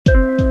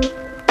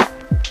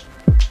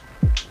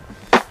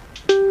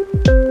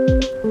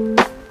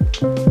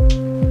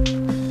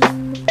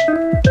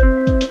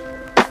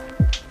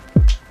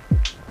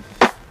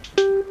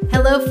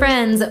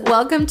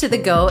welcome to the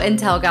Go and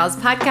Tell Gals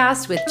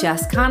podcast with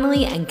Jess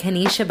Connolly and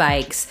Kanisha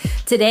Bikes.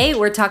 Today,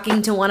 we're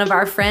talking to one of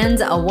our friends,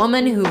 a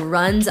woman who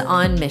runs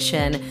on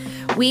mission.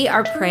 We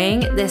are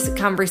praying this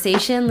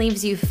conversation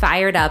leaves you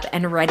fired up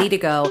and ready to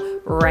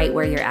go right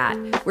where you're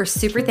at. We're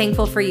super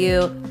thankful for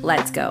you.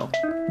 Let's go.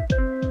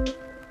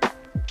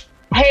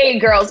 Hey,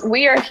 girls,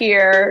 we are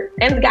here.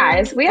 And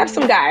guys, we have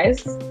some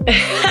guys.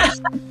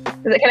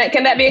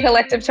 Can that be a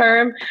collective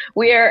term?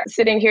 We are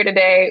sitting here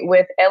today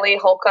with Ellie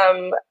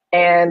Holcomb,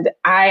 and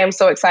I am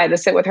so excited to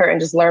sit with her and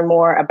just learn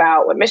more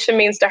about what mission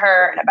means to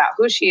her and about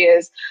who she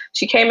is.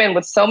 She came in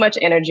with so much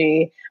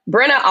energy.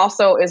 Brenna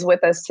also is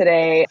with us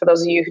today. For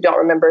those of you who don't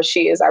remember,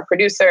 she is our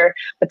producer.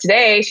 But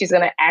today she's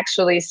going to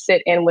actually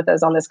sit in with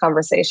us on this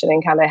conversation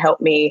and kind of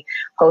help me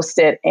host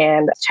it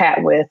and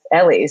chat with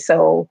Ellie.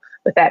 So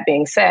with that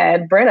being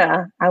said,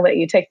 Brenna, I'll let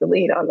you take the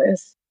lead on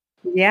this.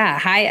 Yeah.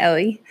 Hi,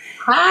 Ellie.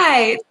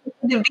 Hi. It's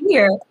good to be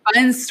here.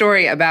 Fun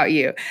story about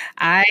you.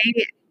 I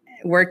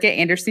work at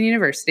Anderson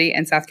University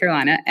in South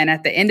Carolina. And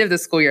at the end of the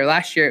school year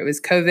last year, it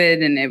was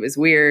COVID and it was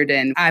weird.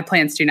 And I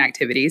planned student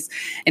activities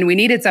and we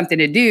needed something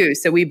to do.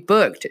 So we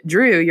booked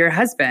Drew, your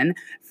husband,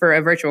 for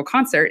a virtual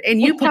concert.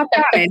 And you popped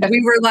out and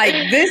we were like,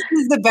 this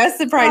is the best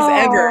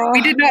surprise ever.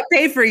 We did not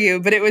pay for you,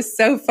 but it was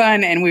so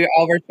fun. And we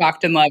all were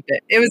shocked and loved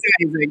it. It was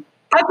amazing.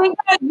 I think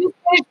I just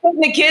finished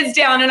putting the kids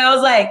down and I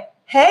was like,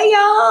 hey,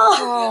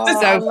 y'all.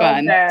 So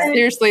fun.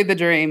 Seriously, the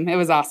dream. It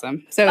was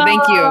awesome. So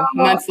thank you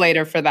months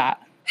later for that.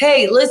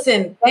 Hey,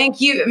 listen,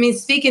 thank you. I mean,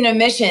 speaking of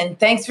mission,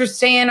 thanks for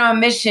staying on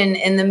mission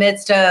in the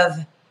midst of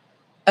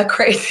a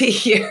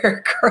crazy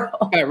year,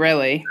 girl. But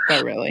really,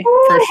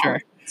 for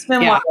sure. It's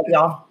been wild,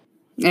 y'all.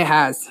 It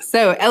has.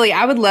 So, Ellie,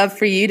 I would love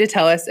for you to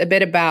tell us a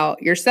bit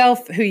about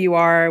yourself, who you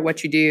are,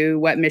 what you do,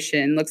 what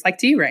mission looks like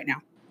to you right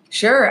now.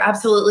 Sure,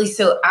 absolutely.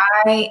 So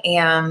I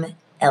am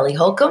Ellie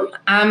Holcomb.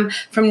 I'm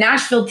from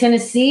Nashville,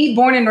 Tennessee,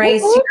 born and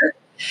raised here.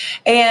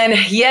 And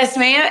yes,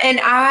 ma'am. And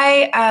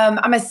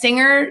I'm a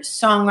singer,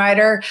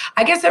 songwriter.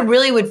 I guess I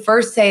really would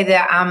first say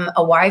that I'm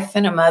a wife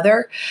and a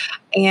mother.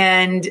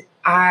 And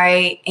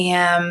I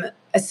am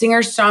a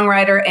singer,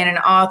 songwriter, and an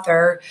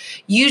author,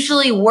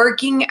 usually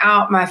working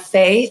out my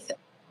faith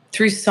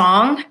through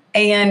song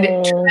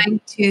and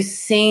trying to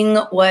sing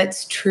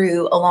what's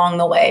true along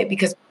the way.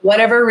 Because for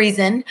whatever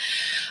reason,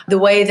 the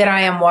way that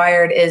I am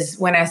wired is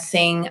when I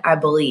sing, I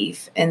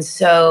believe. And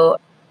so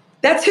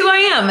that's who I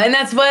am. And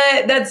that's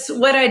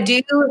what I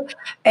do.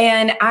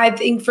 And I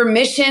think for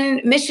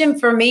mission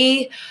for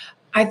me,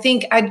 I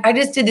think I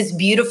just did this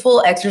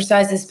beautiful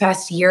exercise this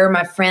past year.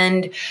 My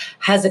friend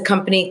has a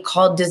company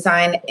called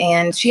Design,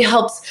 and she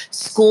helps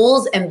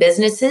schools and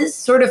businesses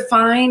sort of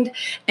find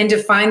and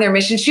define their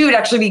mission. She would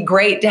actually be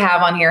great to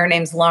have on here. Her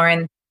name's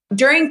Lauren.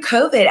 During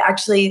COVID,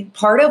 actually,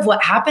 part of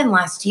what happened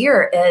last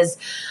year is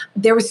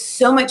there was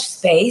so much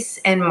space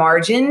and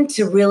margin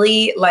to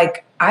really,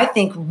 I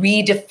think,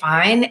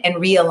 redefine and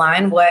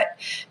realign what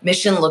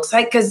mission looks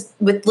like. Because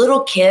with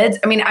little kids,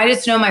 I mean, I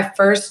just know my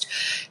first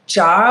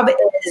job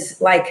is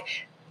like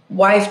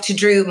wife to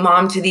Drew,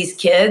 mom to these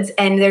kids.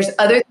 And there's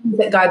other things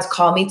that God's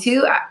called me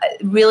to.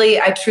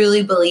 I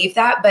truly believe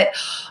that. But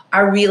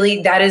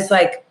that is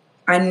like,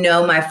 I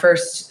know my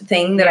first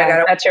thing that I got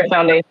to. That's your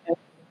foundation.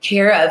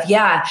 Care of.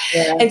 Yeah.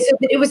 And so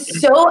it was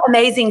so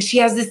amazing. She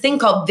has this thing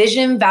called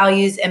vision,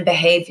 values, and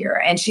behavior.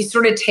 And she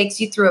sort of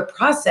takes you through a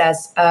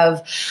process of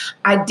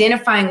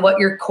identifying what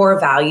your core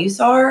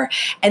values are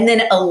and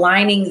then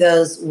aligning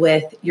those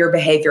with your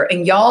behavior.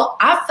 And y'all,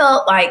 I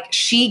felt like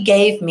she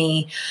gave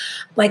me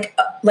like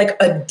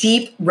a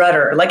deep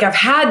rudder. Like I've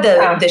had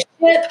the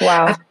ship.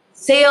 Wow. I've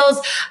sails.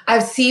 I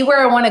see where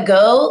I want to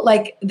go,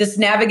 like this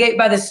navigate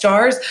by the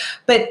stars.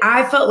 But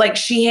I felt like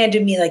she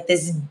handed me like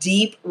this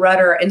deep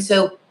rudder. And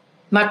so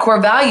my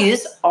core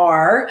values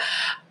are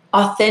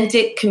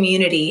authentic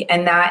community,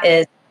 and that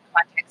is in the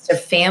context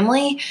of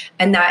family,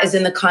 and that is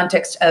in the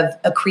context of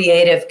a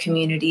creative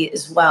community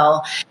as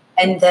well.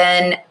 And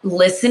then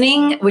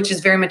listening, which is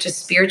very much a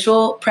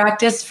spiritual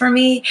practice for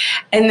me,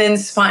 and then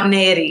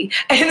spontaneity.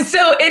 And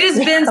so it has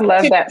been I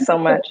love that so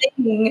much.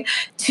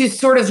 To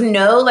sort of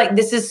know, like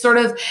this is sort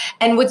of,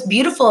 and what's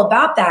beautiful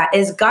about that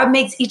is God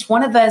makes each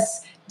one of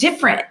us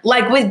different,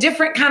 like with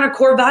different kind of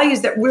core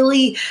values that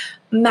really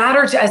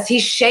matter to us. He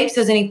shapes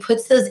us and he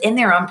puts those in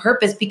there on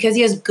purpose because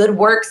he has good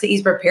works that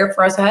he's prepared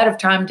for us ahead of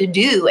time to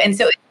do. And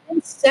so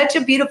it's such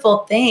a beautiful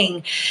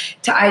thing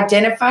to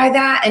identify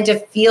that and to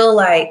feel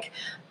like,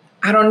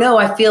 I don't know,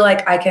 I feel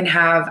like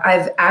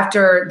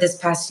after this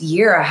past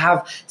year, I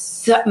have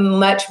so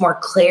much more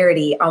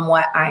clarity on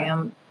what I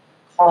am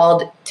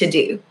called to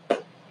do.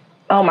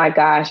 Oh my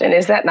gosh. And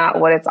is that not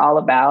what it's all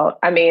about?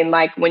 I mean,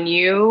 like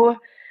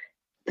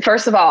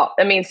first of all,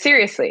 I mean,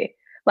 seriously,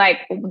 like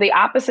the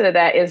opposite of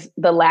that is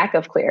the lack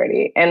of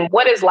clarity. And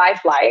what is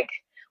life like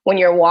when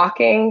you're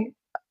walking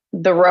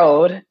the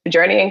road,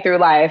 journeying through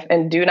life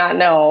and do not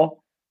know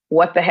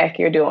what the heck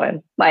you're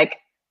doing? Like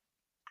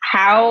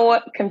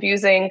how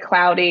confusing,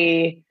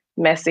 cloudy,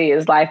 messy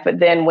is life. But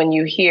then when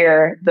you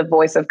hear the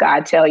voice of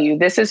God tell you,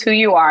 this is who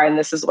you are and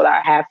this is what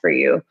I have for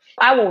you,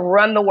 I will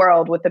run the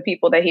world with the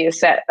people that he has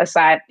set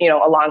aside,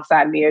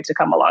 alongside me or to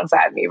come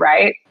alongside me,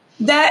 right?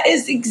 That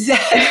is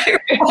exactly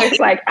right. It's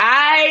like,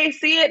 I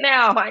see it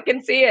now. I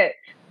can see it.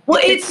 Well,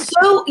 it's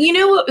so,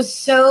 what was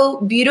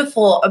so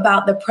beautiful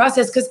about the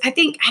process? Because I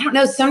don't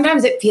know,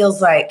 sometimes it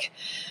feels like,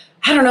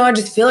 I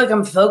just feel like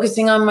I'm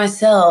focusing on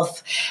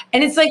myself.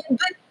 And it's like, but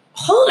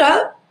hold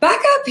up, back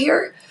up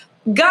here.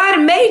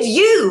 God made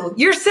you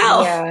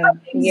yourself. Yeah.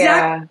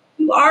 Exactly.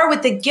 You are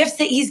with the gifts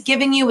that he's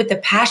giving you, with the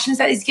passions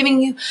that he's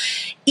giving you.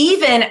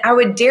 Even, I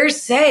would dare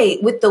say,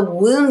 with the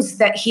wounds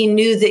that he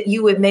knew that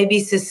you would maybe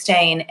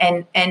sustain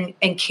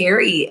and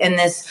carry in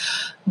this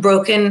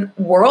broken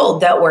world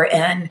that we're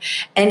in.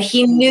 And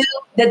he knew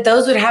that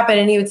those would happen.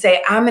 And he would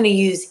say, I'm going to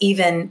use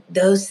even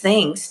those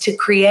things to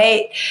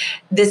create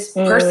this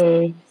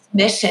person's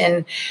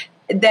mission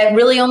that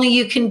really only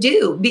you can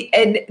do.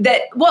 And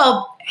that,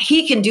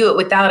 he can do it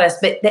without us,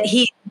 but that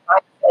he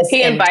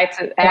invites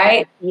us,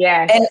 right?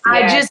 Yes. And I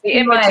yes. just the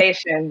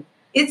invitation.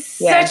 It's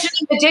such an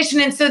invitation.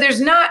 And so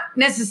there's not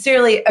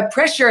necessarily a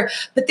pressure,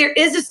 but there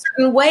is a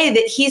certain way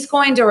that he's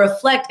going to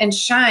reflect and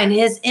shine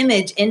his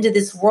image into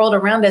this world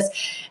around us.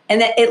 And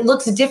that it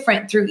looks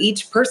different through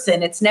each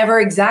person. It's never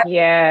exactly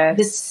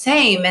the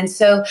same. And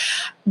so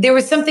there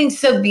was something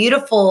so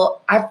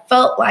beautiful. I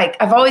felt like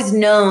I've always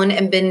known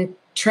and been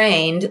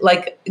trained,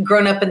 like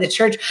grown up in the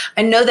church.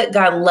 I know that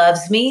God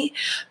loves me,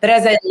 but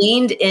as I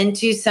leaned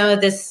into some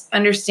of this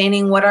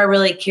understanding what I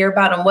really care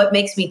about and what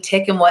makes me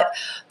tick and what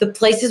the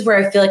places where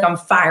I feel like I'm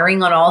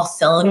firing on all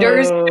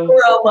cylinders, where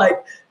I'm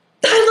like,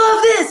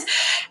 I love this.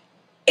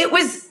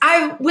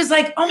 I was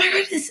like, oh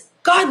my God,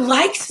 God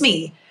likes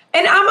me.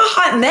 And I'm a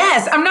hot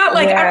mess. I'm not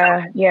like,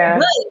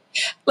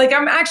 like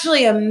I'm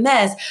actually a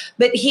mess,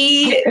 but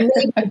he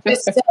made me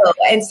just so.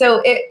 And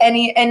so,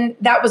 and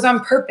that was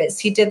on purpose.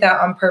 He did that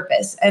on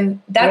purpose.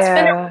 And that's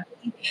been a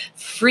really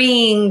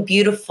freeing,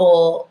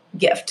 beautiful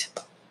gift.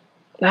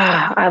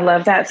 I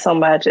love that so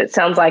much. It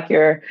sounds like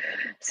you're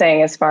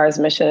saying, as far as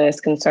mission is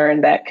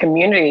concerned, that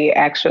community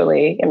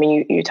actually,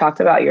 you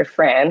talked about your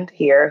friend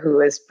here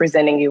who is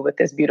presenting you with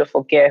this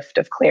beautiful gift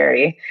of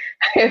clarity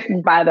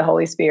by the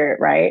Holy Spirit,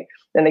 right?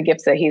 And the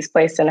gifts that he's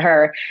placed in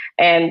her.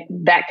 And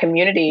that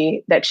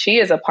community that she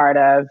is a part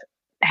of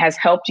has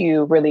helped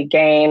you really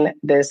gain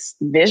this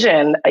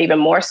vision, even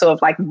more so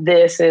of like,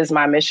 this is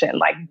my mission.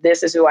 Like,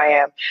 this is who I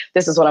am.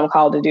 This is what I'm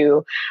called to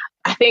do.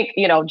 I think,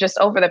 just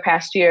over the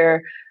past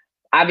year,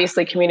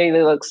 obviously community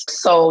looks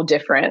so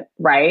different,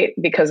 right?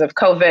 Because of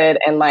COVID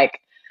and like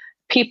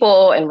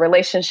people and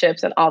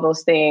relationships and all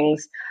those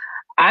things.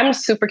 I'm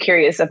super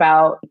curious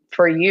about,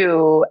 for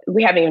you,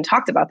 we haven't even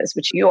talked about this,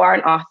 but you are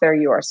an author,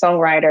 you are a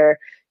songwriter,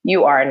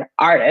 you are an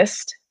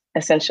artist,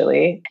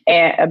 essentially,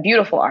 and a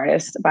beautiful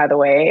artist, by the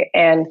way.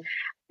 And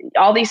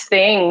all these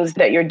things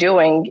that you're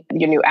doing,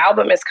 your new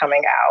album is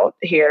coming out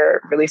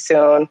here really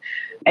soon.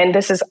 And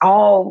this is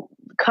all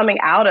coming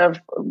out of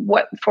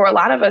what for a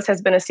lot of us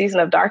has been a season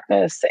of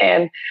darkness.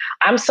 And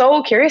I'm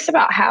so curious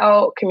about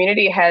how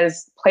community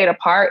has played a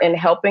part in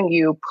helping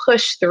you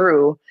push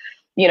through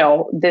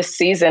this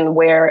season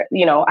where,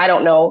 I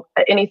don't know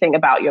anything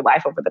about your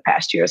life over the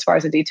past year as far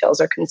as the details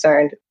are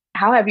concerned.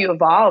 How have you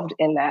evolved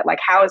in that? Like,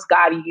 how has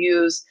God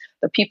used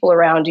the people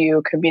around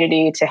you,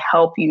 community, to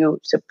help you,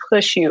 to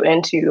push you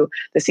into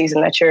the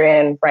season that you're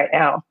in right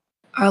now?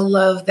 I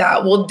love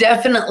that. Well,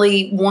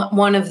 definitely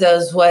one of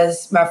those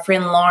was my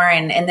friend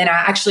Lauren. And then I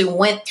actually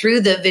went through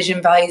the Vision,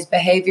 Values,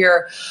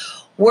 Behavior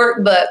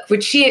workbook,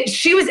 which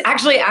she was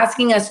actually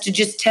asking us to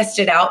just test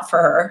it out for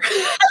her.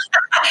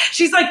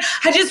 She's like,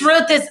 I just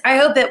wrote this. I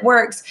hope it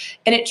works.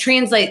 And it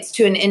translates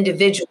to an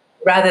individual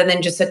rather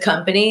than just a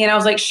company. And I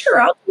was like, sure,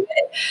 I'll do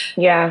it.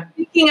 Yeah.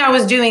 Thinking I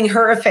was doing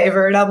her a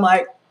favor. And I'm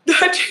like,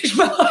 that changed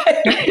my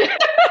life.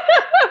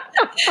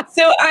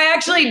 So I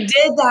actually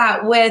did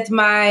that with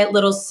my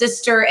little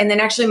sister and then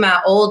actually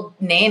my old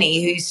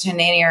nanny who used to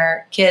nanny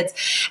our kids.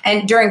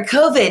 And during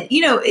COVID,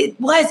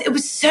 it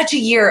was such a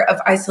year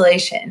of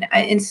isolation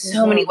in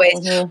so many ways.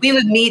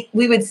 Mm-hmm.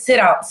 We would sit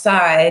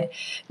outside,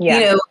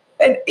 and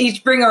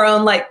each bring our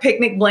own like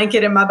picnic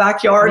blanket in my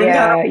backyard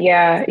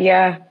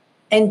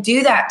and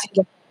do that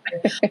together.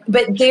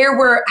 But there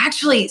were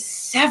actually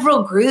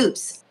several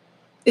groups.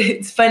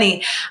 It's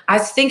funny. I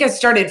think I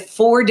started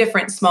 4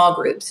 different small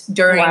groups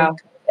during COVID.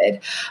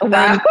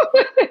 Wow.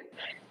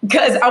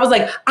 Because I was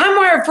like, I'm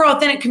wired for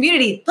authentic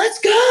community. Let's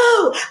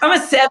go. I'm a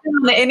 7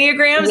 on the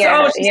Enneagram. So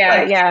I was just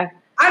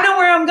I know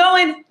where I'm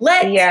going.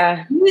 Let's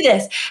do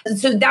this. And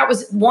so that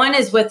was, one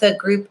is with a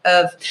group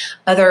of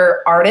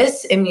other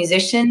artists and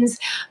musicians.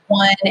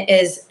 One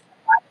is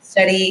a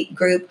study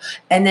group.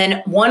 And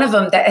then one of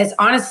them that has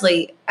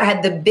honestly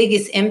had the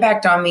biggest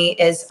impact on me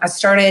is I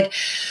started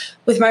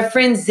with my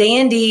friend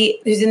Zandy,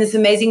 who's in this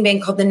amazing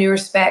band called The New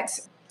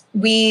Respects.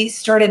 We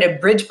started a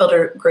bridge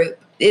builder group.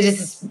 It is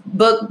this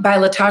book by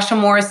Latasha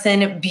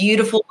Morrison, a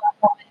beautiful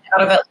woman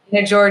out of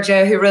Atlanta,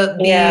 Georgia, who wrote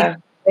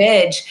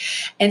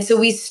bridge. And so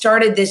we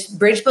started this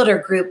bridge builder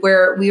group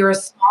where we were a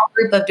small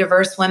group of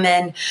diverse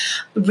women,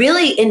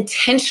 really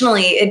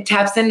intentionally. It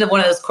taps into one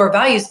of those core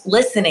values,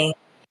 listening.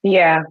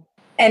 Yeah.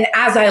 And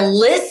as I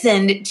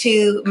listened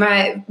to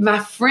my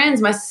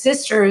friends, my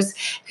sisters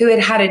who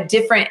had a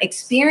different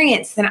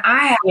experience than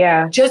I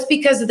had, just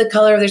because of the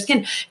color of their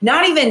skin,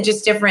 not even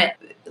just different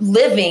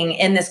living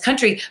in this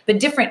country, but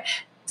different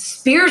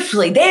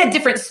spiritually. They had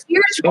different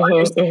spiritual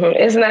understanding.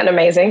 Isn't that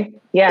amazing?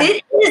 Yeah.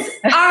 It is.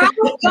 I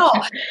felt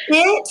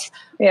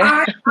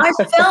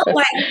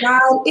like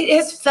God, it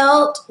has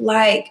felt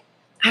like,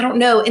 I don't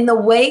know, in the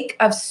wake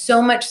of so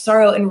much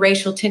sorrow and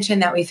racial tension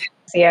that we've had.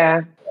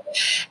 Yeah.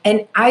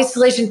 And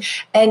isolation.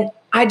 And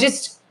I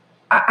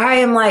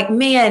am like,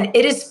 man,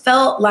 it has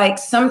felt like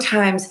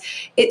sometimes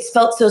it's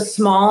felt so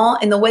small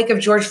in the wake of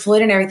George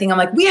Floyd and everything. I'm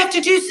like, we have to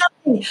do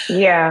something.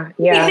 Yeah.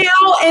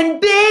 Now and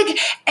big.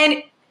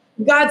 And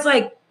God's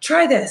like,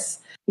 try this.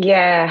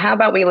 Yeah. How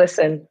about we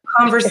listen?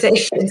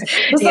 Conversations.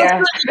 This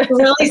is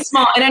really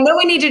small. And I know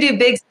we need to do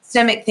big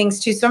systemic things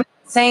too. So I'm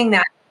not saying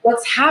that.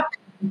 What's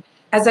happened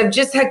as I've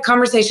just had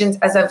conversations,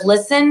 as I've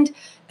listened,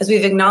 as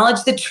we've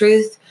acknowledged the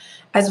truth,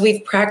 as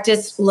we've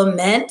practiced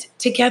lament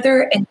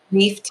together and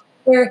grief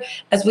together,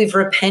 as we've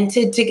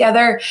repented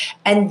together,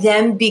 and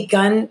then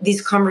begun these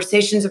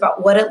conversations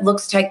about what it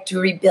looks like to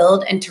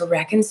rebuild and to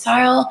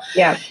reconcile.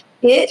 Yeah.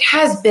 It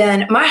has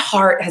been, my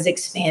heart has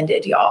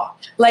expanded, y'all.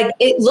 Like,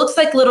 it looks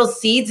like little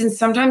seeds, and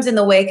sometimes in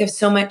the wake of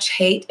so much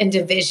hate and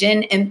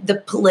division and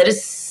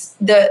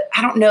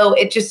I don't know,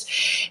 it just,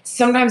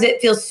 sometimes it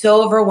feels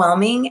so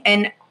overwhelming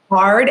and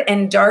hard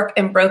and dark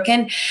and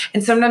broken.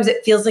 And sometimes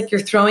it feels like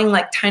you're throwing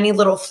like tiny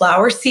little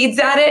flower seeds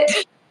at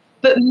it.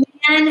 But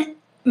man,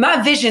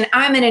 my vision,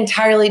 I'm an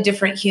entirely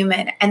different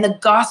human. And the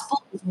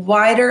gospel is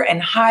wider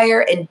and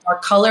higher and more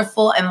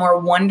colorful and more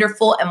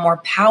wonderful and more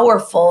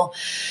powerful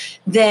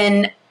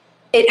than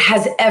it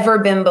has ever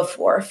been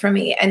before for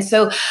me. And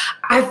so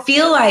I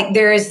feel like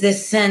there is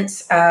this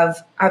sense of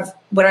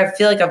what I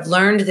feel like I've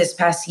learned this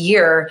past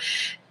year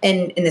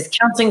in this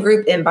counseling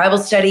group, in Bible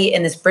study,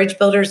 in this bridge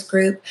builders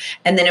group,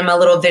 and then in my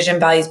little vision,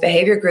 values,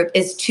 behavior group,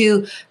 is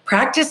to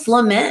practice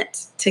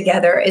lament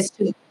together, is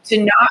to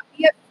not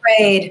be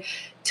afraid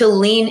to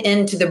lean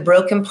into the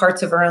broken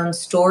parts of our own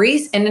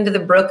stories and into the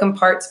broken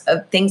parts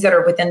of things that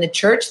are within the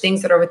church,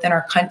 things that are within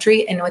our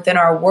country and within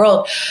our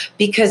world,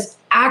 because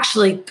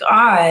actually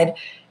God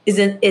is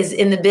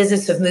in the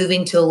business of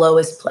moving to the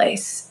lowest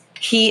place.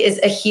 He is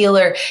a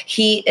healer.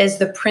 He is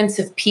the Prince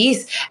of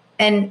Peace.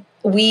 And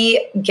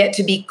we get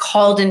to be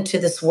called into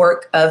this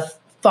work of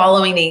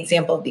following the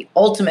example of the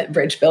ultimate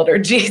bridge builder,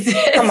 Jesus.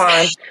 Come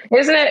on.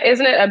 Isn't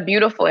it a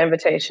beautiful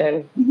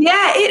invitation?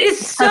 Yeah, it is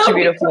such a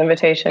beautiful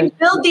invitation.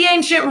 Build the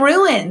ancient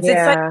ruins.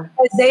 Yeah.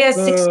 It's like Isaiah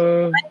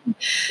 61.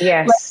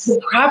 Yes. Like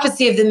the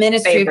prophecy of the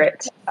ministry.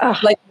 Favorite.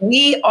 Like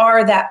we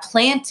are that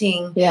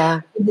planting,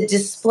 the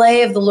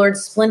display of the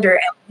Lord's splendor,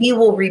 and we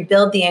will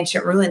rebuild the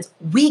ancient ruins.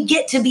 We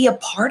get to be a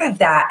part of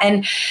that.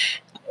 And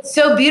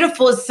so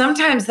beautiful is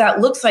sometimes that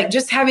looks like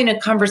just having a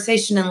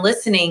conversation and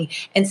listening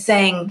and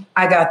saying,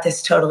 I got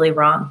this totally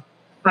wrong.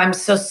 I'm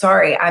so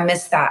sorry. I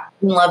missed that.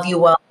 I love you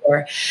well.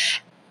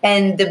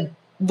 And the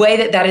way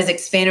that has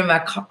expanded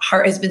my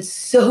heart has been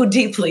so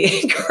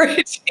deeply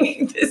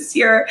encouraging this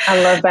year.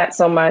 I love that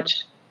so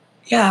much.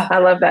 Yeah. I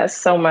love that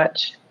so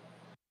much.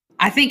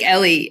 I think,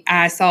 Ellie,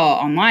 I saw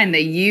online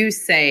that you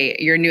say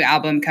your new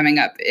album coming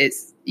up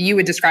you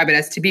would describe it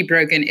as to be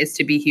broken is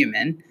to be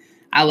human.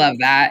 I love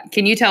that.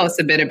 Can you tell us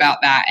a bit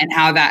about that and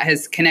how that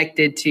has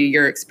connected to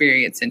your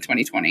experience in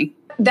 2020?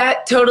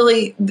 That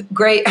totally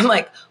great. I'm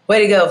like,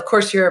 way to go. Of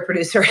course you're a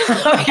producer.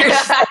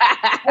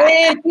 I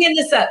didn't pin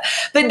this up.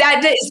 But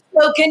that is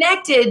so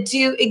connected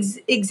to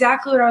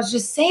exactly what I was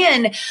just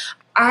saying.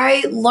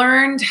 I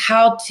learned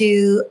how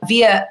to,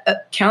 via a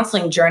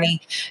counseling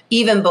journey,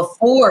 even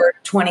before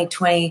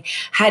 2020,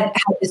 had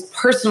this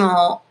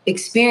personal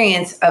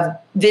experience of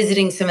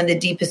visiting some of the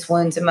deepest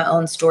wounds in my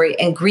own story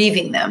and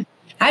grieving them.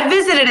 I'd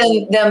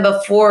visited them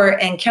before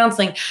in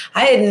counseling.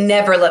 I had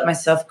never let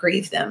myself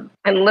grieve them.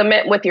 And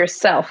lament with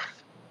yourself.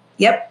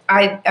 Yep.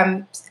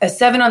 I'm a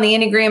 7 on the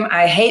Enneagram.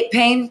 I hate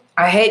pain.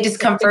 I hate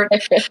discomfort.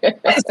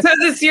 So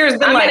this year has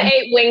been I'm an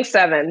 8 wing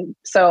 7.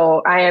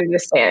 So I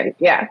understand.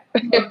 Yeah.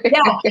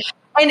 Yeah.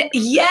 And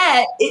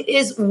yet it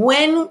is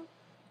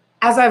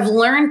as I've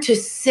learned to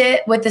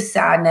sit with the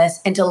sadness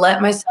and to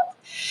let myself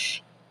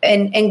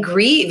and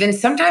grieve. And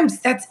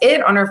sometimes that's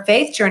it on our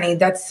faith journey.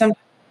 That's something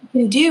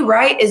we can do,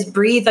 right? Is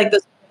breathe like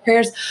those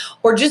prayers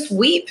or just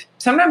weep.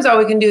 Sometimes all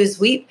we can do is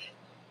weep.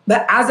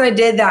 But as I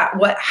did that,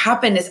 what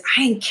happened is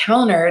I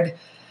encountered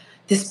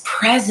this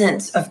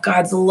presence of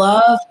God's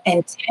love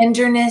and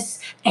tenderness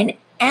and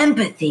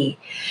empathy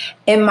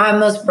in my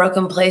most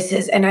broken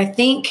places. And I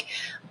think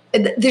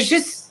there's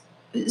just,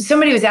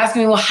 somebody was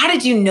asking me, well, how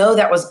did you know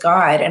that was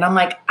God? And I'm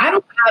like, I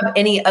don't have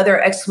any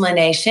other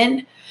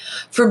explanation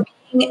for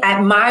being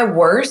at my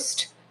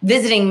worst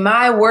visiting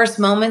my worst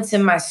moments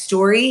in my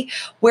story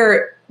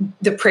where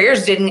the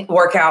prayers didn't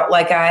work out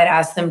like I had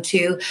asked them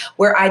to,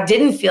 where I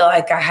didn't feel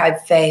like I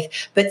had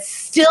faith, but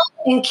still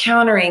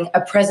encountering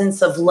a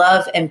presence of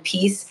love and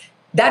peace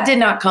that did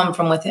not come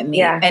from within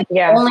me. And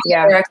the only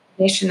other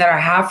explanation that I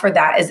have for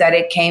that is that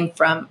it came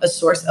from a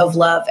source of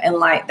love and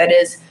light that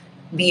is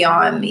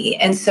beyond me.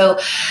 And so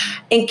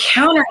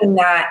encountering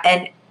that,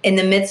 and in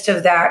the midst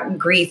of that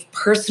grief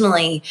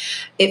personally,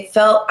 it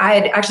felt, I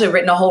had actually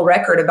written a whole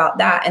record about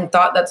that and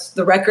thought that's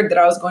the record that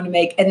I was going to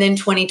make. And then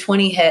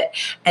 2020 hit,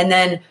 and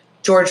then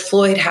George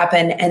Floyd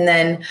happened, and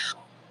then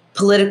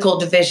political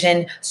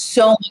division,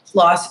 so much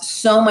loss,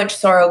 so much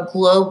sorrow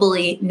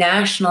globally,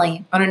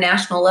 nationally, on a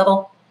national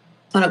level,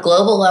 on a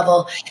global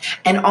level.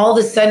 And all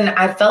of a sudden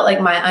I felt like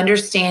my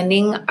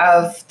understanding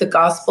of the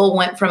gospel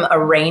went from a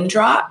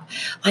raindrop,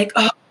 like,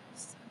 oh,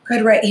 so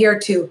good right here,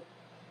 to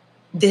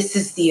this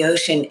is the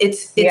ocean.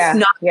 It's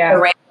not the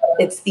rain,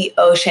 it's the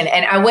ocean.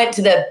 And I went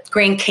to the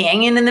Grand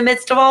Canyon in the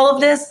midst of all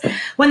of this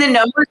when the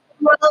numbers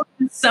were low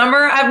in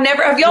summer.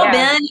 Have y'all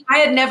been? I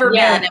had never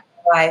been in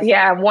my life.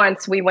 Yeah,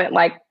 once we went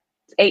like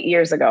 8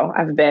 years ago.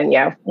 I've been,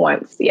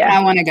 once. Yeah.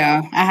 I want to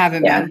go. I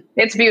haven't been.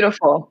 It's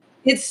beautiful.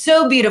 It's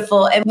so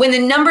beautiful. And when the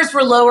numbers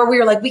were lower, we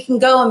were like, we can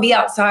go and be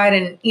outside,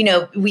 and,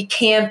 we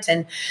camped.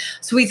 And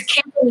so we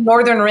camped on the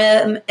northern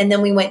rim, and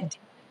then we went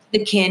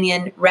the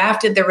canyon,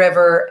 rafted the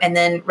river, and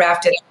then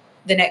rafted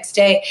the next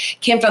day,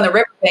 camped on the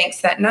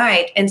riverbanks that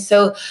night. And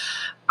so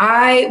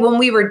when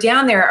we were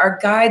down there, our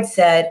guide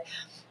said,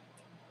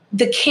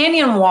 the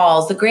canyon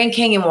walls, the Grand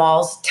Canyon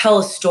walls, tell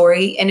a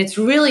story, and it's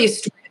really a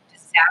story of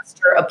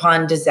disaster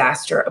upon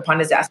disaster upon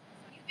disaster.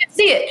 You can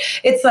see it.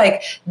 It's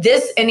like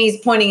this, and he's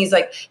pointing, he's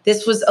like,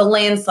 this was a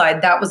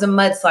landslide, that was a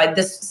mudslide,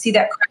 see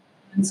that crack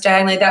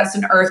diagonally, that's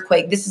an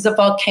earthquake, this is a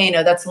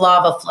volcano, that's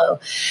lava flow.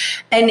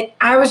 And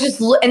I was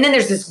and then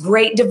there's this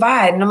great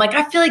divide, and I'm like,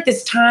 I feel like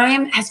this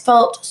time has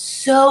felt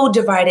so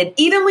divided,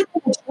 even with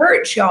the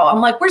church, y'all. I'm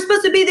like, we're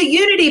supposed to be the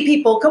unity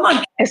people, come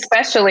on.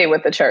 Especially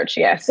with the church,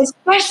 yes.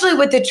 Especially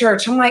with the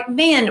church. I'm like,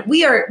 man,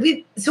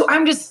 so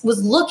I'm was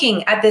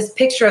looking at this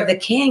picture of the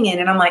canyon,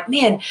 and I'm like,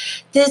 man,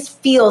 this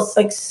feels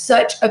like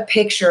such a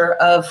picture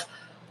of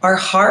our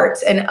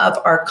hearts and of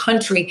our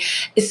country,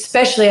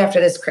 especially after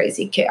this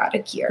crazy,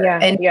 chaotic year.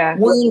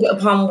 Wound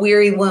upon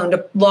weary wound,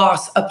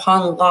 loss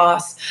upon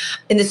loss,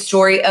 in the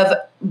story of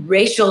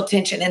racial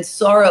tension and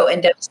sorrow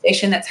and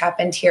devastation that's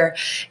happened here.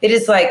 It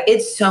is like,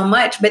 it's so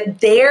much. But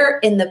there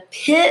in the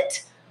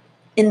pit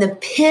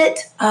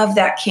of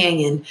that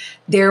canyon,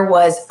 there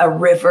was a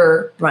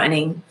river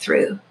running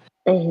through.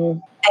 Mm-hmm.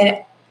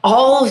 And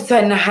all of a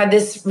sudden I had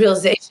this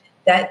realization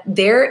that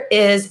there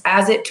is,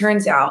 as it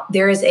turns out,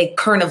 there is a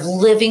current of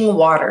living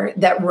water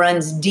that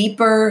runs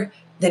deeper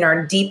than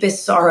our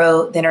deepest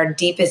sorrow, than our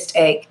deepest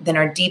ache, than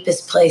our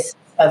deepest place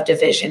of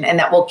division, and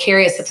that will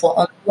carry us if we'll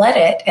only let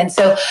it. And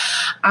so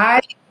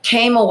I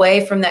came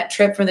away from that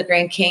trip from the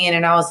Grand Canyon,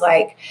 and I was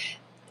like,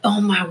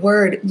 oh my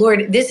word,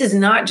 Lord, this is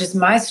not just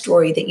my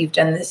story that you've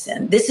done this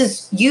in. This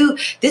is you.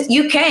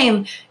 You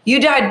came, you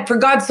died, for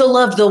God so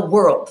loved the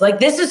world. Like,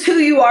 this is who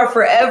you are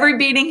for every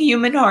beating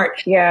human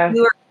heart. Yeah.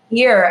 You are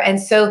here. And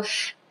so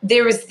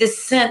there was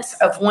this sense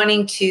of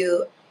wanting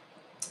to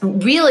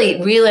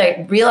really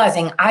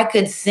realizing I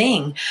could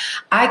sing.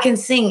 I can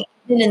sing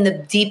even in the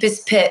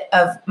deepest pit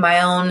of my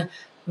own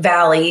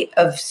valley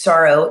of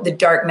sorrow, the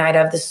dark night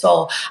of the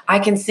soul. I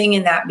can sing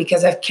in that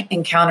because I've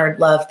encountered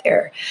love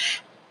there.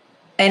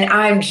 And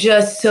I'm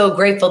just so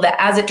grateful that,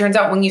 as it turns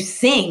out, when you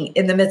sing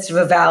in the midst of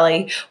a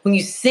valley, when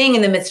you sing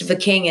in the midst of a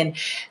canyon,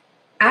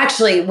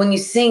 actually, when you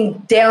sing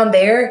down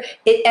there,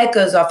 it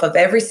echoes off of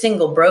every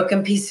single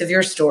broken piece of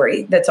your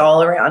story that's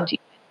all around you,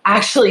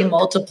 actually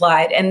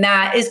multiplied. And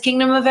that is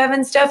kingdom of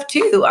heaven stuff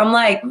too. I'm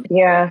like,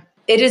 yeah,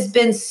 it has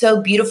been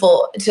so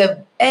beautiful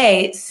to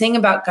A, sing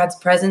about God's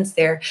presence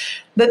there.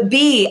 But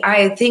B,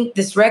 I think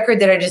this record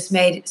that I just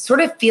made sort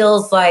of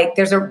feels like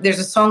there's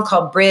a song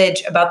called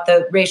Bridge about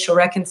the racial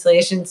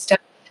reconciliation stuff.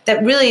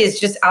 That really is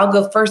just, I'll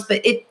go first,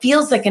 but it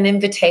feels like an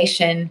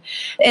invitation.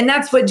 And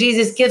that's what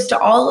Jesus gives to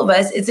all of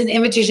us. It's an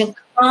invitation.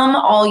 Come,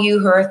 all you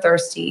who are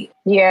thirsty.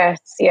 Yes,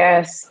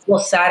 yes. Will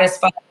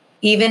satisfy,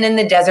 even in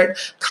the desert.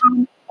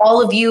 Come,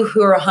 all of you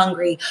who are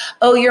hungry.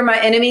 Oh, you're my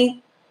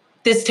enemy?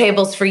 This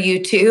table's for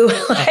you too.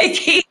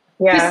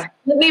 Just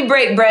let me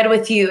break bread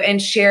with you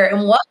and share.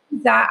 And what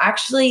does that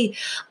actually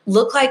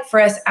look like for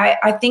us?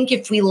 I think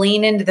if we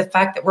lean into the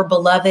fact that we're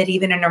beloved,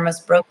 even in our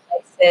most broken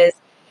places,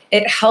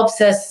 it helps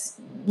us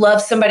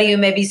love somebody who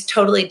maybe is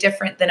totally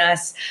different than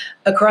us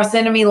across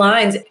enemy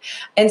lines.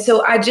 And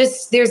so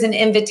there's an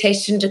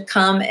invitation to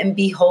come and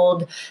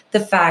behold the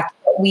fact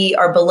that we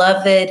are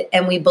beloved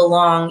and we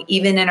belong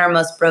even in our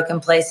most broken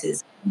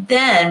places.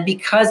 Then,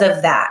 because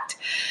of that,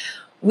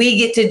 we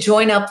get to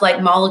join up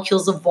like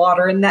molecules of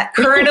water in that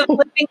current of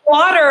living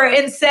water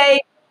and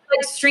say,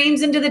 like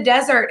streams into the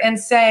desert, and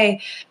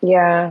say,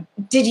 yeah,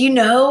 did you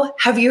know?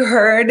 Have you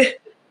heard?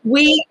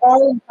 We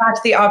are, in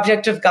fact, the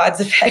object of God's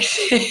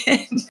affection.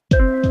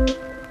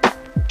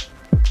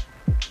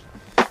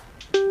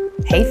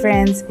 Hey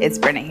friends, it's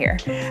Brenna here.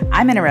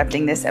 I'm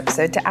interrupting this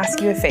episode to ask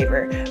you a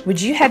favor.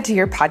 Would you head to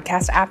your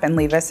podcast app and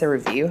leave us a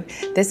review?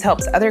 This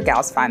helps other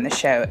gals find the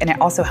show, and it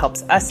also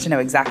helps us to know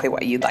exactly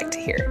what you'd like to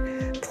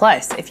hear.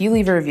 Plus, if you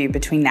leave a review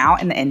between now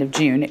and the end of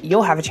June,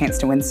 you'll have a chance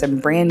to win some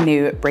brand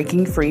new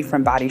Breaking Free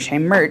from Body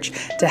Shame merch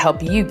to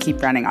help you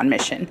keep running on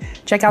mission.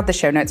 Check out the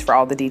show notes for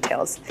all the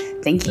details.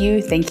 Thank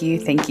you, thank you,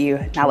 thank you.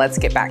 Now let's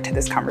get back to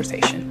this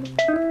conversation.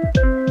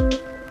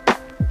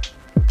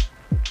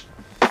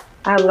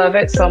 I love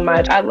it so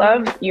much. I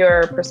love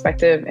your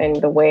perspective and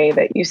the way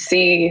that you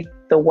see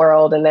the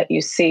world and that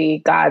you see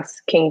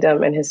God's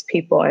kingdom and his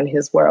people and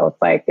his world.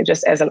 Like,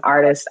 just as an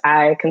artist,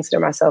 I consider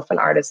myself an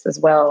artist as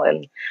well.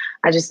 And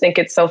I just think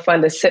it's so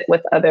fun to sit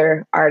with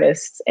other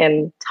artists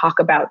and talk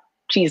about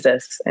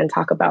Jesus and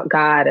talk about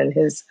God and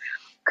his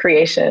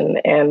creation.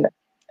 And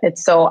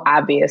it's so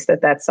obvious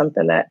that that's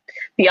something that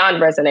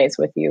beyond resonates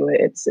with you.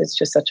 It's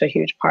just such a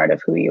huge part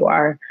of who you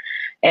are.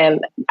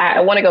 And I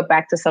want to go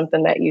back to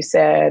something that you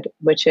said,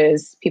 which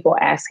is people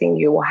asking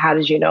you, well, how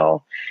did you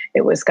know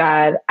it was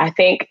God? I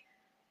think,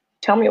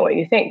 tell me what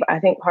you think, but I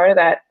think part of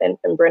that, and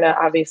Brenna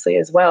obviously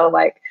as well,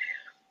 like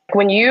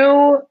when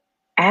you,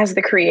 as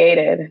the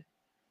created,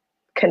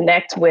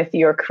 connect with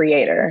your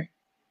creator,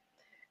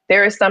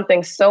 there is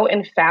something so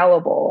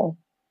infallible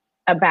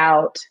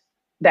about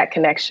that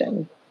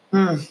connection.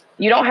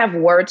 You don't have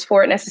words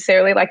for it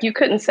necessarily. Like you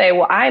couldn't say,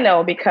 well, I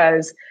know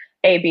because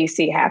A, B,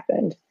 C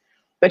happened.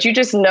 But you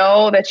just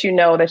know that you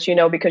know that you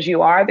know because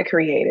you are the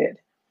created,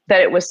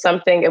 that it was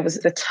something, it was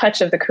the touch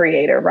of the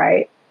creator,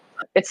 right?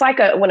 It's like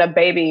when a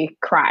baby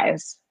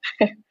cries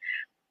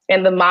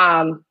and the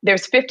mom,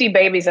 there's 50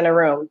 babies in a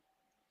room.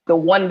 The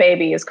one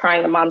baby is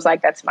crying. The mom's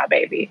like, that's my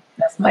baby.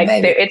 That's my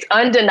baby. It's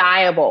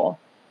undeniable.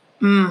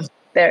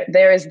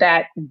 There is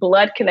that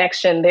blood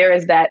connection. There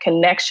is that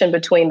connection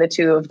between the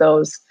two of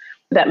those,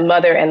 that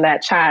mother and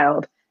that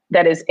child,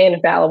 that is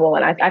infallible.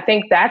 And I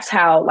think that's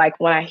how, like,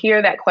 when I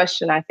hear that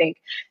question, I think,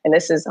 and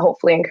this is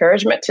hopefully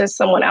encouragement to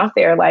someone out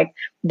there, like,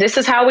 this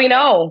is how we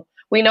know.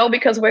 We know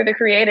because we're the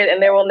created,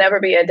 and there will never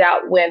be a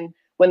doubt when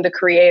the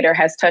creator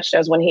has touched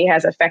us, when he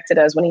has affected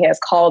us, when he has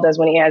called us,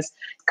 when he has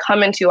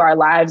come into our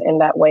lives in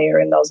that way or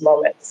in those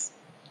moments.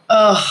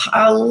 Oh,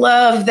 I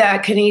love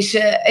that,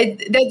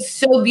 Kanisha. That's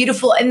so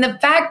beautiful. And the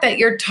fact that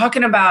you're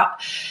talking about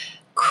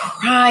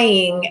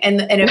crying and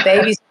a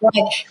baby's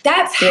crying,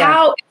 that's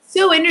how it's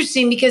so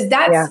interesting, because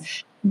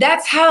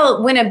that's how,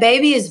 when a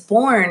baby is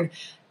born,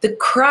 the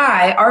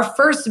cry, our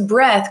first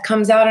breath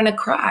comes out in a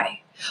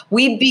cry.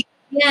 We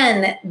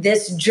begin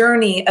this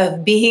journey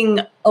of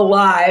being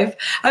alive.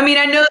 I mean,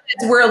 I know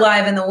that we're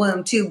alive in the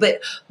womb too, but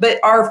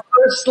our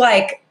first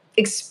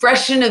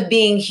expression of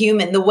being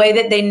human, the way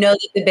that they know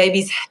that the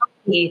baby's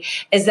healthy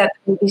is that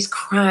the baby's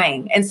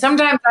crying. And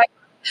sometimes I'm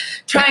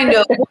trying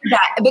to avoid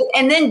that.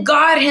 And then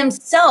God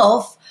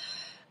himself,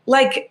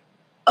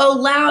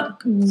 allowed,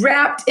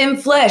 wrapped in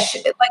flesh,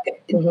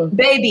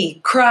 baby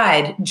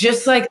cried,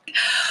 just like,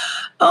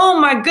 oh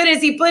my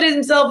goodness, he put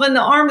himself in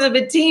the arms of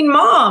a teen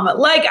mom.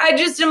 I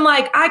just am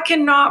I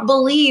cannot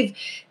believe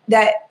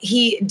that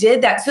he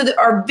did that. So that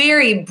our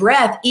very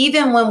breath,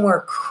 even when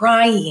we're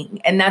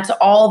crying, and that's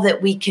all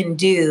that we can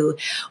do,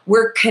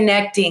 we're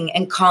connecting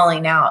and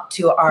calling out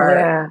to our...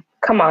 Yeah,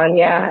 come on.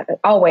 Yeah,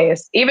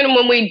 always. Even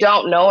when we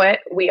don't know it,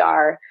 we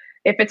are.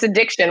 If it's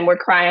addiction, we're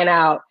crying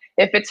out.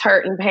 If it's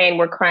hurt and pain,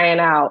 we're crying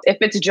out. If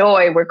it's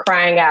joy, we're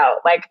crying out.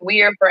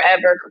 We are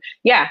forever.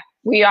 Yeah,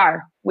 we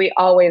are. We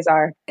always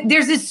are.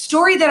 There's this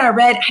story that I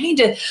read. I need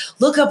to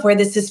look up where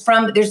this is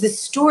from. But there's this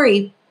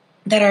story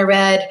that I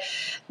read,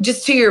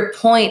 just to your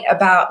point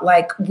about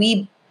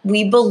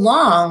we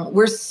belong,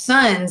 we're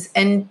sons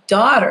and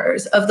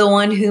daughters of the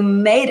one who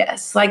made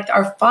us, like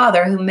our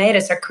Father who made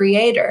us, our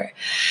creator.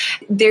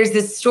 There's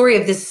this story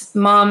of this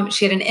mom.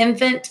 She had an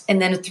infant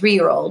and then a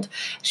 3-year-old.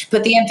 She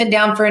put the infant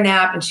down for a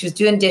nap and she was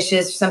doing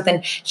dishes or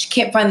something. She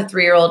can't find the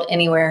 3-year-old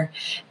anywhere.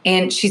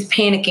 And she's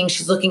panicking.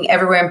 She's looking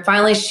everywhere. And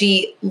finally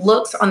she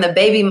looks on the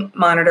baby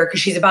monitor because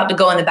she's about to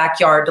go in the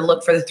backyard to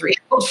look for the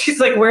 3-year-old. She's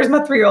like, where's my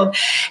 3-year-old?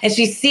 And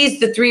she sees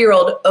the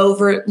 3-year-old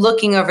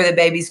looking over the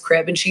baby's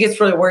crib. And she gets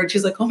really worried.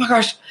 She's like, oh my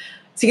gosh,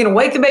 is he going to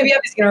wake the baby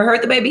up? Is he going to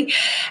hurt the baby?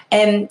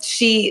 And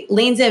she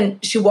leans in,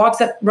 she walks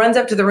up, runs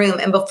up to the room.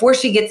 And before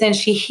she gets in,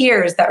 she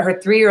hears that her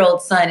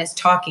 3-year-old son is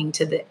talking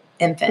to the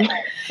infant.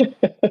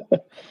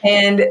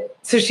 And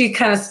so she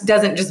kind of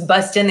doesn't just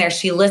bust in there.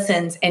 She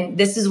listens. And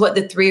this is what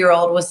the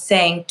 3-year-old was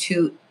saying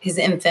to his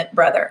infant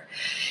brother.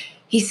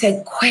 He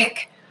said,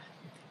 quick,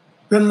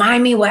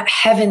 remind me what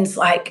heaven's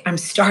like. I'm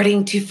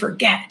starting to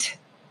forget.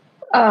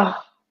 Oh,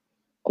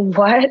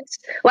 what?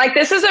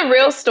 This is a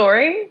real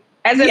story?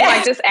 As in,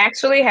 this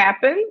actually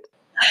happened?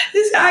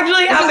 This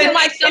actually happened. This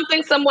isn't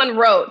something someone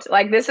wrote.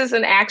 This is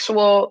an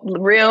actual,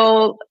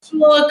 real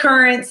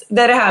occurrence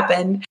that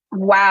happened.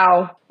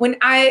 Wow. When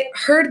I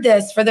heard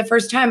this for the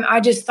first time, I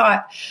just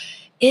thought,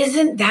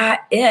 isn't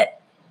that it?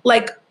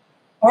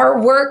 Our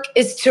work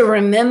is to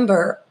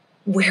remember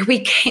where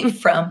we came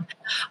from.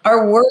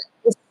 Our work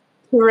is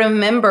to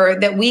remember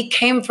that we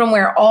came from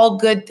where all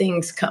good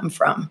things come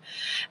from.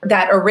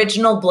 That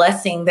original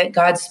blessing that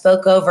God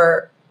spoke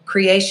over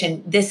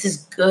creation. This is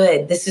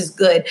good. This is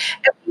good.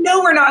 And we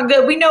know we're not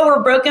good. We know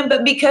we're broken,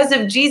 but because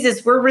of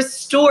Jesus, we're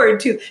restored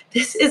to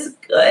this is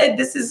good.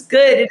 This is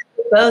good. It's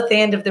both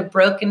and of the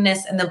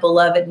brokenness and the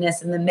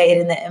belovedness and the made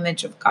in the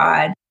image of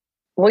God.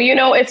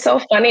 Well, it's so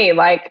funny.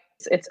 Like,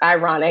 it's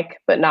ironic,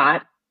 but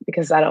not,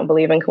 because I don't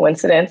believe in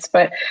coincidence,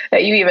 but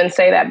that you even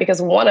say that,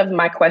 because one of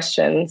my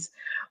questions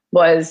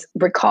was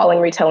recalling,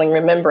 retelling,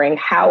 remembering.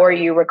 How are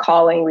you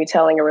recalling,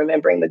 retelling, and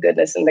remembering the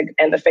goodness and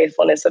the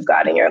faithfulness of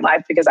God in your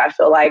life? Because I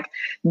feel like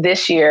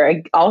this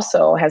year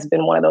also has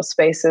been one of those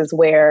spaces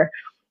where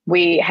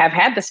we have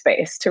had the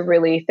space to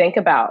really think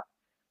about,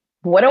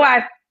 what do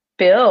I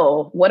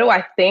feel? What do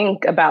I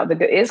think about the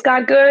good? Is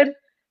God good?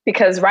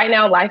 Because right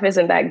now life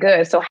isn't that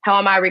good. So how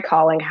am I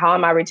recalling? How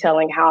am I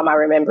retelling? How am I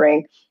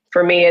remembering?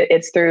 For me,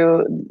 it's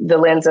through the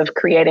lens of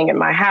creating in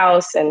my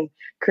house and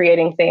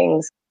creating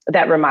things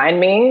that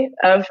remind me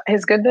of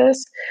his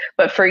goodness.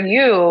 But for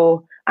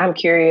you, I'm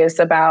curious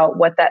about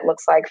what that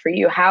looks like for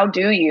you. How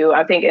do you,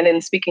 I think, and in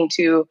speaking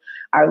to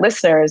our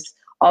listeners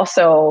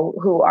also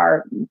who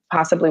are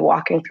possibly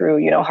walking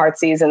through, hard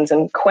seasons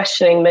and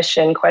questioning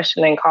mission,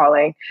 questioning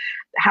calling,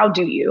 how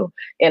do you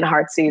in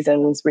hard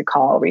seasons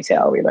recall,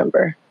 retell,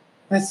 remember?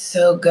 That's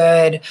so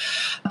good.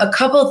 A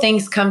couple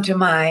things come to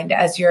mind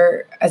as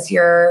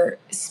you're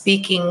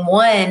speaking.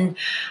 One,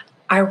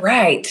 I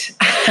write.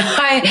 And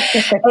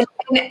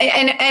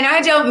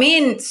I don't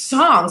mean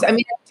songs. I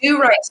mean, I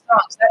do write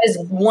songs. That is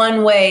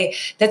one way.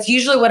 That's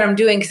usually what I'm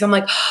doing, because I'm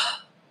like,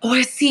 oh,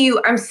 I see you.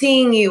 I'm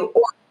seeing you.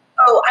 Or,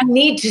 oh, I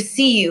need to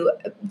see you.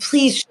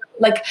 Please.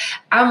 Like,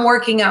 I'm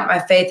working out my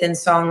faith in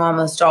song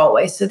almost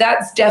always. So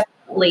that's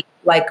definitely,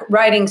 like,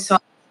 writing songs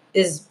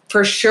is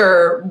for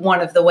sure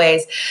one of the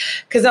ways,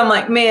 because I'm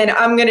like, man,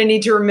 I'm going to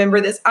need to remember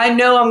this. I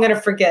know I'm going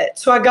to forget.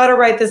 So I got to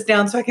write this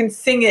down so I can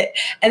sing it.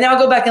 And then I'll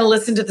go back and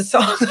listen to the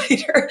song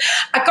later.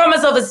 I call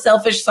myself a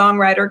selfish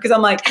songwriter because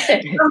I'm like,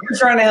 I'm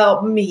trying to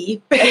help me.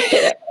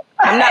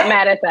 I'm not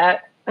mad at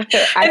that. I and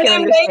can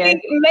then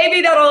understand.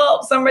 maybe that'll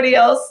help somebody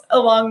else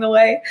along the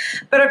way.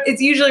 But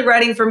it's usually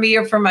writing for me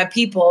or for my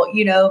people,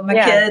 my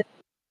kids.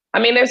 I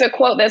mean, there's a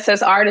quote that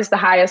says art is the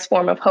highest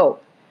form of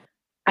hope.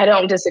 I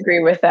don't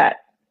disagree with that.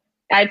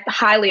 I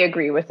highly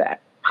agree with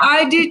that.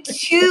 I do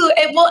too.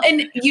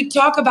 And you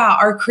talk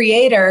about our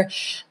creator,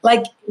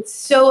 like, it's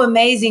so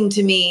amazing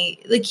to me.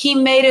 Like, he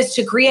made us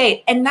to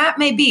create. And that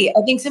may be,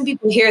 I think some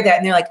people hear that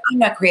and they're like, I'm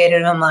not creative.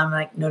 And I'm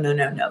like,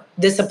 no.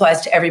 This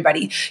applies to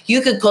everybody. You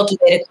could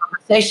cultivate a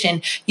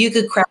conversation. You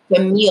could craft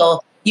a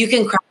meal. You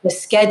can craft a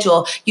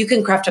schedule. You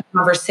can craft a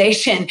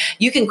conversation.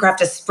 You can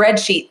craft a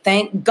spreadsheet.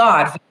 Thank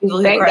God for people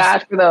who Thank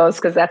God for those,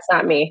 because that's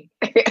not me.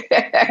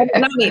 That's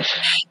not me.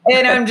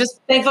 And I'm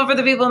just thankful for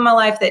the people in my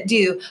life that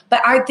do.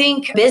 But I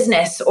think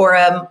business or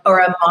a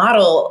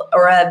model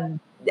or a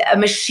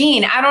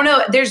machine, I don't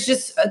know. There's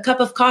just a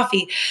cup of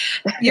coffee.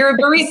 You're a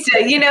barista,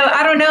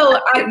 I don't know.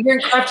 You're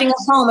crafting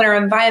a home in our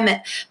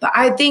environment. But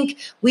I think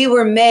we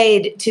were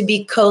made to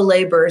be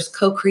co-laborers,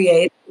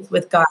 co-creators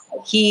with God.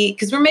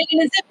 Because we're made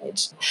in his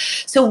image.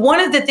 So one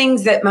of the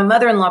things that my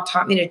mother-in-law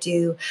taught me to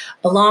do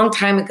a long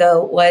time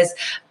ago was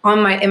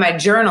in my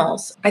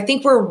journals. I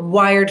think we're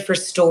wired for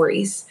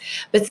stories,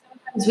 but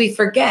sometimes we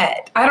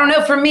forget. I don't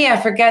know. For me, I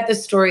forget the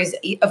stories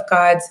of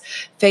God's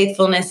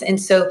faithfulness.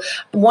 And so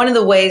one of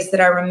the ways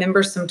that I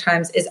remember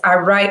sometimes is I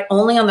write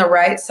only on the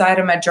right side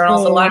of my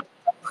journals. A lot of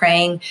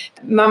praying.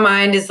 My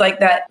mind is like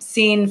that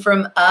scene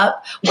from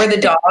Up where the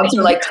dogs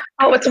are like,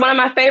 oh, it's one of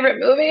my favorite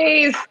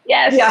movies.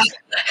 Yes. Yeah.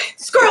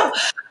 Squirrel.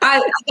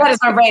 That is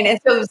my brain. And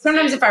so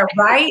sometimes if I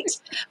write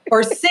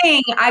or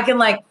sing, I can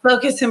like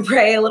focus and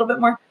pray a little bit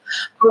more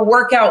or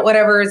work out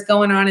whatever is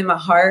going on in my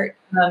heart.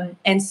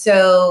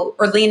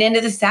 Or lean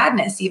into the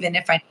sadness, even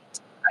if I need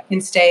to. I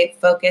can stay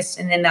focused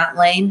and in that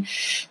lane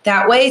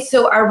that way.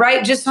 So I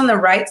write just on the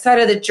right side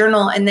of the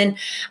journal, and then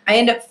I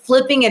end up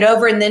flipping it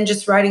over and then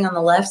just writing on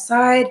the left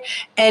side.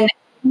 And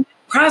in the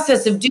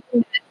process of doing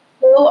that,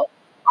 so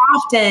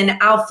often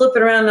I'll flip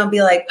it around and I'll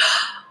be like,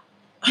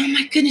 oh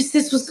my goodness,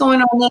 this was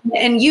going on then.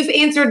 And you've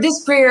answered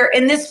this prayer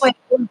in this way.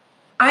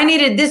 I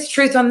needed this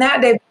truth on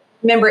that day.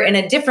 Remember in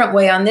a different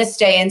way on this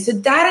day. And so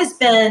that has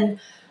been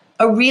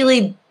a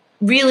really,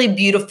 really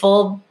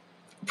beautiful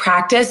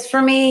practice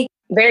for me.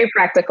 Very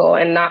practical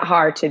and not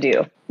hard to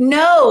do.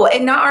 No,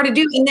 and not hard to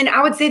do. And then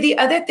I would say the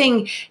other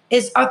thing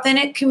is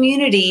authentic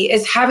community,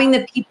 is having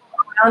the people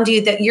around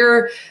you that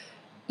you're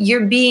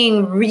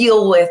being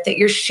real with, that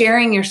you're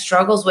sharing your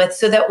struggles with,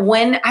 so that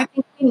when I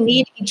think we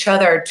need each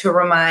other to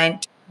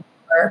remind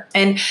her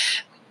and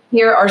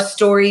hear our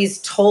stories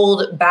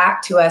told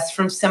back to us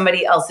from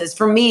somebody else's.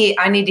 For me,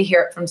 I need to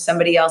hear it from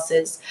somebody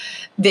else's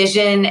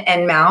vision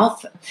and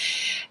mouth.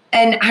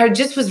 And I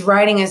just was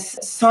writing a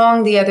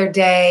song the other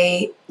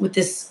day with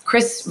this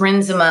Chris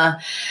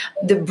Renzema.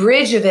 The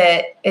bridge of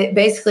it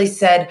basically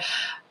said,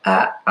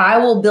 I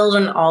will build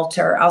an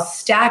altar. I'll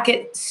stack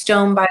it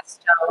stone by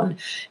stone.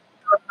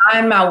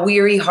 Remind my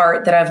weary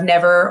heart that I've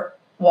never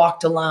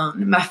walked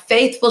alone. My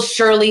faith will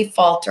surely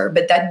falter,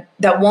 but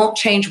that won't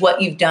change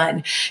what you've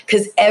done,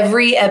 because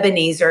every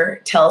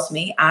Ebenezer tells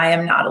me I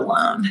am not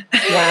alone.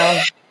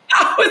 Wow.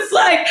 I was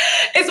like,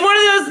 it's one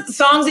of those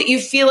songs that you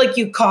feel like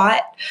you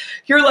caught.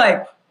 You're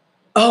like,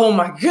 oh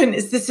my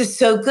goodness, this is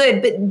so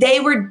good. But they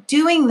were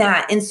doing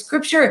that in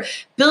scripture,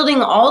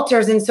 building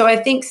altars. And so I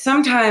think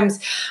sometimes,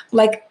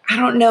 like, I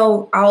don't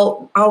know,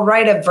 I'll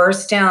write a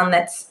verse down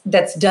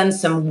that's done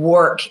some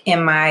work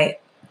in my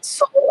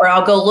soul, or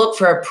I'll go look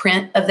for a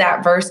print of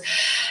that verse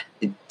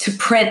to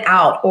print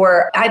out.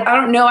 Or I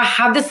don't know, I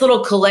have this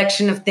little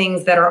collection of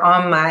things that are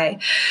on my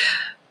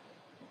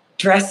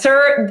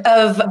dresser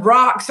of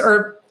rocks,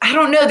 or I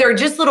don't know, they're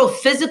just little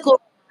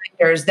physical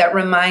reminders that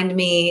remind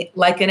me,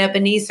 like an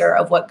Ebenezer,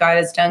 of what God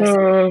has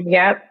done.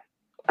 Yep.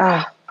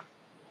 I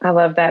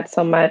love that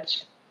so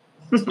much.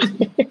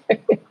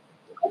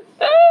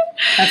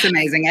 That's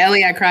amazing.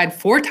 Ellie, I cried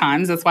 4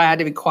 times. That's why I had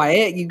to be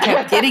quiet. You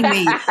kept getting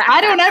me.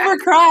 I don't ever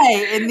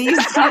cry in these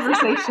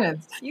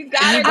conversations. You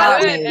got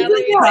it,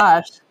 Ellie.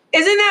 Gosh.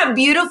 Isn't that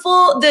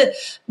beautiful? The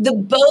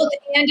both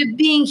and of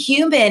being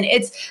human.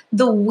 It's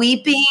the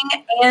weeping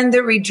and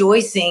the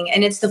rejoicing,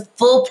 and it's the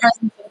full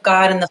presence of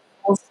God and the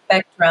full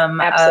spectrum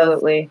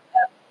Absolutely.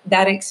 of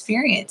that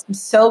experience. I'm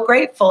so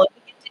grateful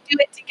we get to do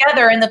it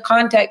together in the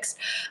context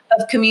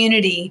of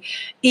community,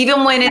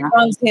 even when it's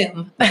on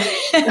Zoom.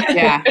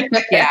 Yeah.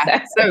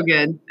 So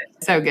good.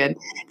 So good.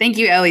 Thank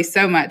you, Ellie,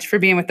 so much for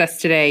being with us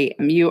today.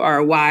 You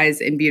are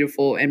wise and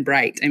beautiful and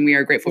bright, and we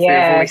are grateful for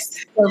your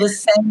voice. Well, the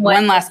same way.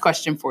 One last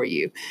question for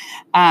you.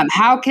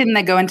 How can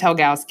the Go and Tell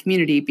Gals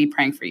community be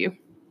praying for you?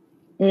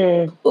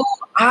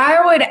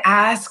 I would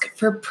ask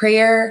for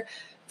prayer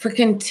for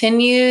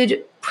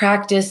continued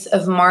practice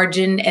of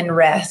margin and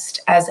rest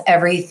as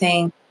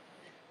everything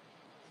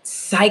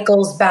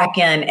cycles back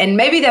in. And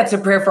maybe that's a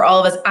prayer for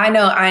all of us. I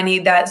know I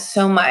need that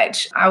so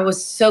much. I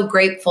was so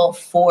grateful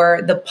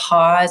for the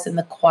pause and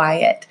the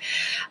quiet.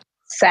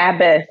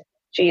 Sabbath,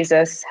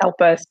 Jesus,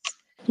 help us.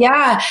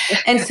 Yeah.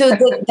 And so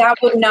that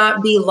would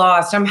not be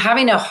lost. I'm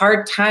having a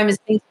hard time as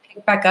things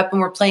pick back up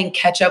and we're playing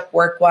catch up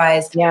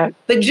work-wise. Yeah.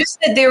 But just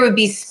that there would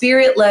be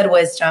spirit-led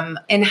wisdom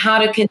in how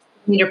to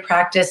continue to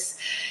practice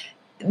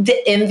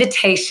the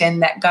invitation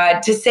that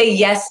God, to say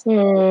yes,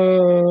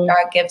 God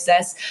gives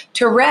us,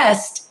 to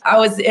rest. I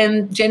was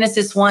in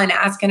Genesis 1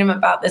 asking him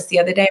about this the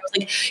other day. I was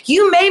like,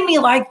 you made me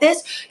like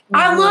this.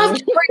 I love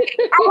to pray.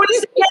 I want to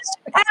say yes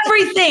to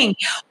everything.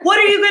 What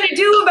are you going to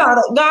do about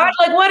it, God?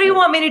 Like, what do you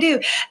want me to do?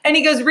 And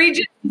he goes, read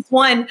Genesis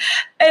 1.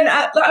 And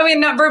I mean,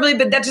 not verbally,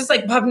 but that just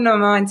like popped into my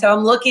mind. So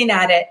I'm looking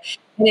at it.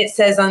 And it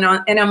says and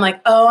I'm like,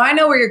 oh, I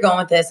know where you're going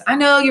with this. I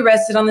know you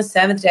rested on the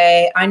 7th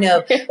day. I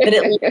know. But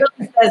it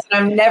literally says, and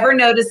I've never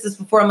noticed this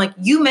before. I'm like,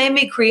 you made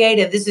me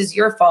creative. This is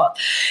your fault.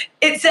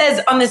 It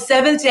says on the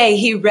 7th day,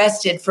 he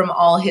rested from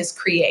all his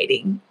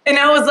creating. And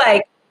I was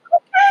like,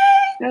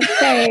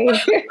 okay.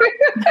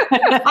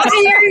 I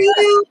hear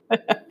you.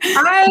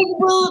 I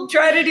will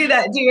try to do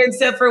that too,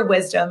 except for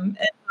wisdom,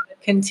 and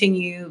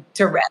continue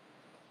to rest.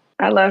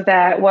 I love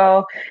that.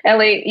 Well,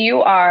 Ellie,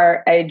 you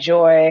are a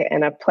joy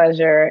and a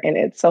pleasure, and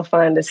it's so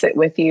fun to sit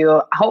with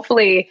you.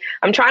 Hopefully,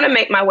 I'm trying to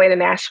make my way to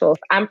Nashville.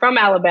 I'm from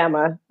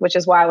Alabama, which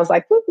is why I was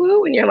like, woo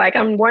woo. And you're like,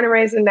 I'm born and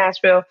raised in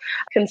Nashville,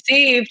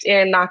 conceived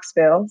in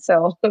Knoxville.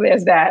 So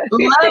there's that.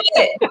 Love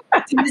it.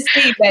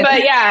 Tennessee, baby.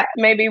 But yeah,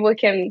 maybe we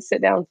can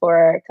sit down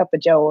for a cup of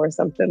Joe or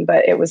something.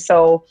 But it was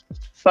so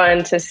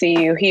fun to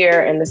see you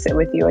here and to sit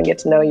with you and get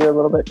to know you a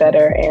little bit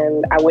better.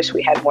 And I wish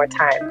we had more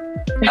time.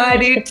 I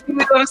do too.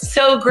 I'm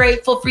so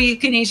grateful for you,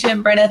 Kanisha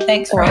and Brenna.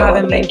 Thanks for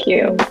having me. Thank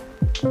you.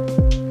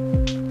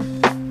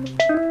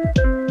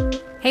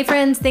 Hey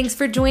friends, thanks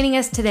for joining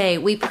us today.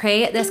 We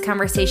pray this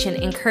conversation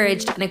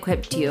encouraged and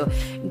equipped you.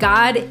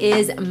 God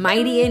is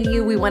mighty in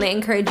you. We want to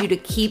encourage you to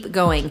keep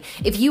going.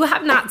 If you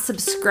have not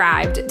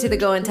subscribed to the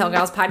Go and Tell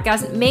Gals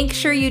podcast, make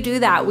sure you do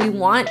that. We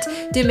want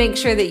to make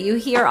sure that you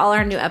hear all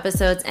our new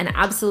episodes, and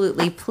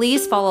absolutely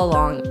please follow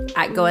along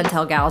at Go and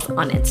Tell Gals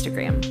on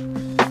Instagram.